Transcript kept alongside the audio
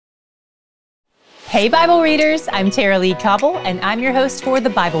Hey Bible readers, I'm Tara Lee Cobble, and I'm your host for the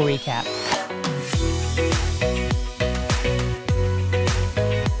Bible Recap.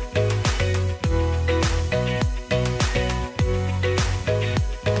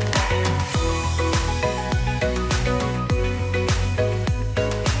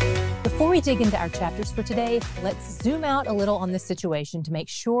 Before we dig into our chapters for today, let's zoom out a little on this situation to make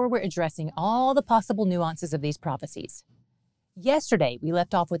sure we're addressing all the possible nuances of these prophecies. Yesterday, we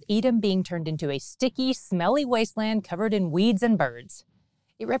left off with Edom being turned into a sticky, smelly wasteland covered in weeds and birds.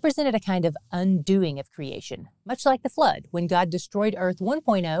 It represented a kind of undoing of creation, much like the flood, when God destroyed Earth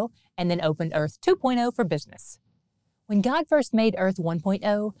 1.0 and then opened Earth 2.0 for business. When God first made Earth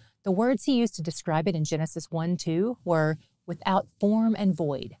 1.0, the words he used to describe it in Genesis 1:2 were without form and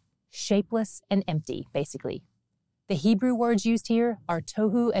void, shapeless and empty, basically. The Hebrew words used here are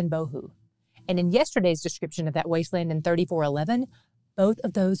tohu and bohu. And in yesterday's description of that wasteland in 34:11, both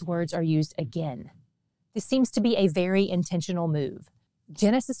of those words are used again. This seems to be a very intentional move.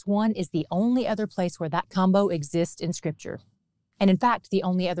 Genesis 1 is the only other place where that combo exists in Scripture. And in fact, the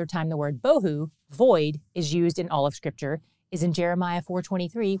only other time the word bohu, void, is used in all of Scripture is in Jeremiah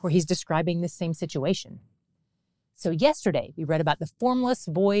 4:23, where he's describing this same situation. So yesterday, we read about the formless,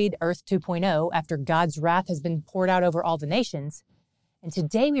 void Earth 2.0 after God's wrath has been poured out over all the nations. And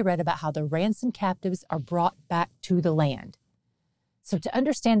today we read about how the ransomed captives are brought back to the land. So to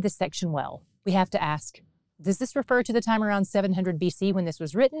understand this section well, we have to ask, does this refer to the time around 700 BC when this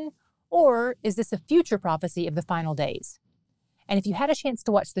was written, or is this a future prophecy of the final days? And if you had a chance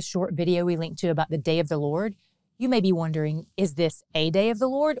to watch the short video we linked to about the Day of the Lord, you may be wondering, is this a Day of the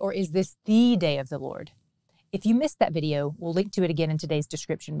Lord, or is this the Day of the Lord? If you missed that video, we'll link to it again in today's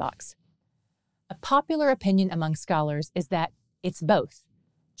description box. A popular opinion among scholars is that it's both,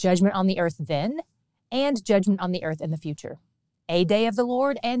 judgment on the earth then and judgment on the earth in the future. A day of the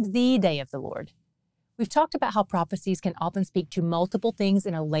Lord and the day of the Lord. We've talked about how prophecies can often speak to multiple things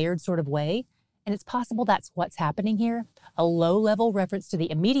in a layered sort of way, and it's possible that's what's happening here, a low-level reference to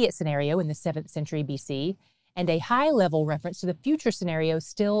the immediate scenario in the 7th century BC, and a high-level reference to the future scenario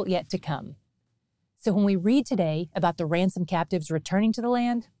still yet to come. So when we read today about the ransomed captives returning to the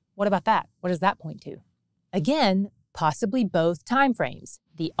land, what about that? What does that point to? Again, possibly both time frames,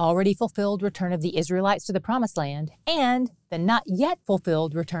 the already fulfilled return of the Israelites to the Promised Land and the not yet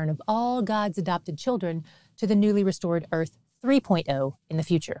fulfilled return of all God's adopted children to the newly restored Earth 3.0 in the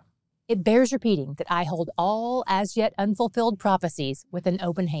future. It bears repeating that I hold all as yet unfulfilled prophecies with an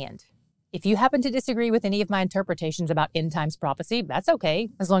open hand. If you happen to disagree with any of my interpretations about end times prophecy, that's okay,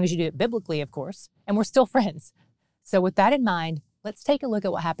 as long as you do it biblically, of course, and we're still friends. So with that in mind, let's take a look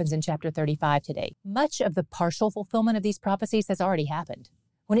at what happens in chapter 35 today. Much of the partial fulfillment of these prophecies has already happened.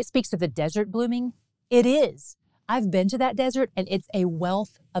 When it speaks of the desert blooming, it is. I've been to that desert, and it's a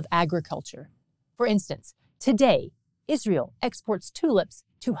wealth of agriculture. For instance, today, Israel exports tulips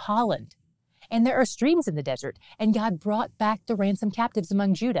to Holland. And there are streams in the desert, and God brought back the ransomed captives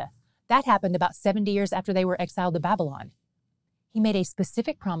among Judah. That happened about 70 years after they were exiled to Babylon. He made a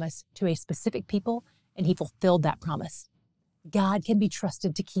specific promise to a specific people, and he fulfilled that promise. God can be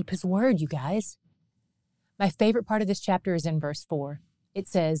trusted to keep his word, you guys. My favorite part of this chapter is in verse 4. It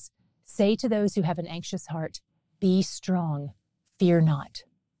says, "Say to those who have an anxious heart, be strong, fear not."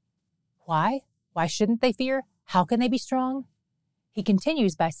 Why? Why shouldn't they fear? How can they be strong? He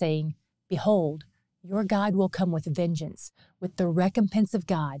continues by saying, "Behold, your God will come with vengeance, with the recompense of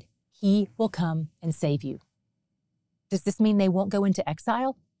God. He will come and save you." Does this mean they won't go into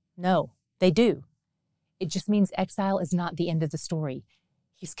exile? No, they do. It just means exile is not the end of the story.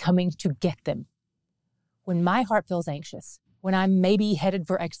 He's coming to get them. When my heart feels anxious, when I'm maybe headed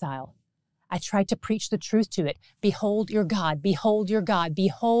for exile, I try to preach the truth to it. Behold your God, behold your God,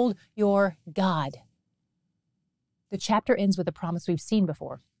 behold your God. The chapter ends with a promise we've seen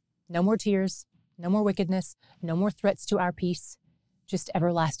before. No more tears, no more wickedness, no more threats to our peace, just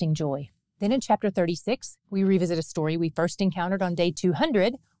everlasting joy. Then in chapter 36, we revisit a story we first encountered on day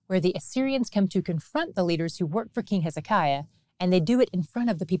 200, where the Assyrians come to confront the leaders who worked for King Hezekiah, and they do it in front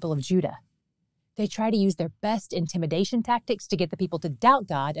of the people of Judah. They try to use their best intimidation tactics to get the people to doubt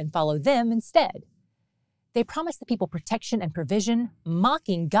God and follow them instead. They promise the people protection and provision,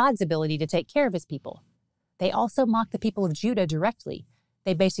 mocking God's ability to take care of his people. They also mock the people of Judah directly.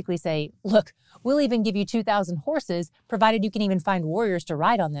 They basically say, look, we'll even give you 2,000 horses, provided you can even find warriors to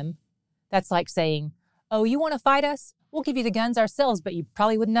ride on them. That's like saying, oh, you want to fight us? We'll give you the guns ourselves, but you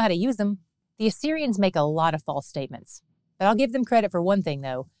probably wouldn't know how to use them. The Assyrians make a lot of false statements. But I'll give them credit for one thing,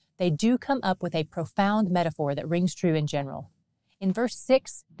 though. They do come up with a profound metaphor that rings true in general. In verse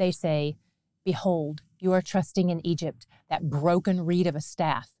 6, they say, "Behold, you are trusting in Egypt, that broken reed of a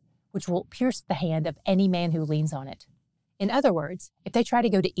staff, which will pierce the hand of any man who leans on it. In other words, if they try to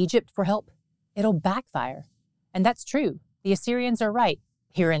go to Egypt for help, it'll backfire. And that's true. The Assyrians are right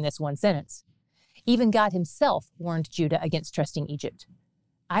here in this one sentence. Even God himself warned Judah against trusting Egypt.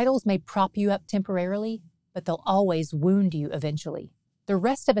 Idols may prop you up temporarily, but they'll always wound you eventually. The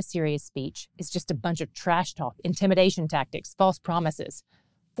rest of Assyria's speech is just a bunch of trash talk, intimidation tactics, false promises.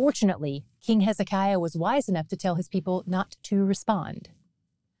 Fortunately, King Hezekiah was wise enough to tell his people not to respond.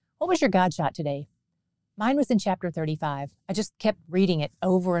 What was your God shot today? Mine was in chapter 35. I just kept reading it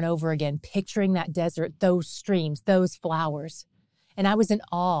over and over again, picturing that desert, those streams, those flowers. And I was in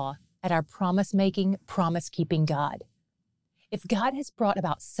awe at our promise-making, promise-keeping God. If God has brought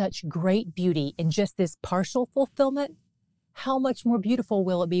about such great beauty in just this partial fulfillment, how much more beautiful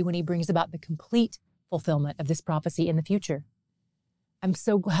will it be when he brings about the complete fulfillment of this prophecy in the future? I'm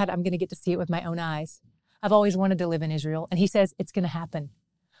so glad I'm going to get to see it with my own eyes. I've always wanted to live in Israel, and he says it's going to happen.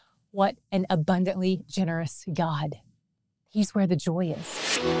 What an abundantly generous God. He's where the joy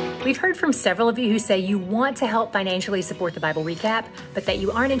is. We've heard from several of you who say you want to help financially support the Bible Recap, but that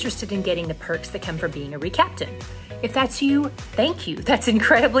you aren't interested in getting the perks that come from being a recaptain. If that's you, thank you. That's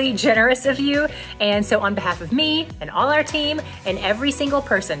incredibly generous of you. And so on behalf of me and all our team and every single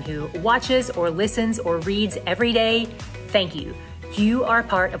person who watches or listens or reads every day, thank you. You are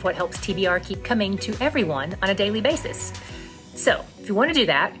part of what helps TBR keep coming to everyone on a daily basis. So if you want to do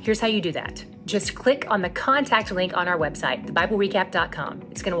that, here's how you do that. Just click on the contact link on our website, thebiblerecap.com.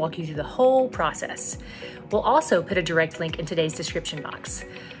 It's going to walk you through the whole process. We'll also put a direct link in today's description box.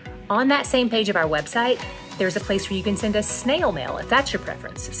 On that same page of our website, there's a place where you can send us snail mail if that's your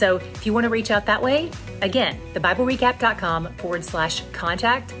preference. So if you want to reach out that way, again,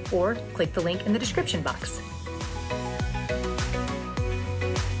 thebiblerecap.com/contact or click the link in the description box.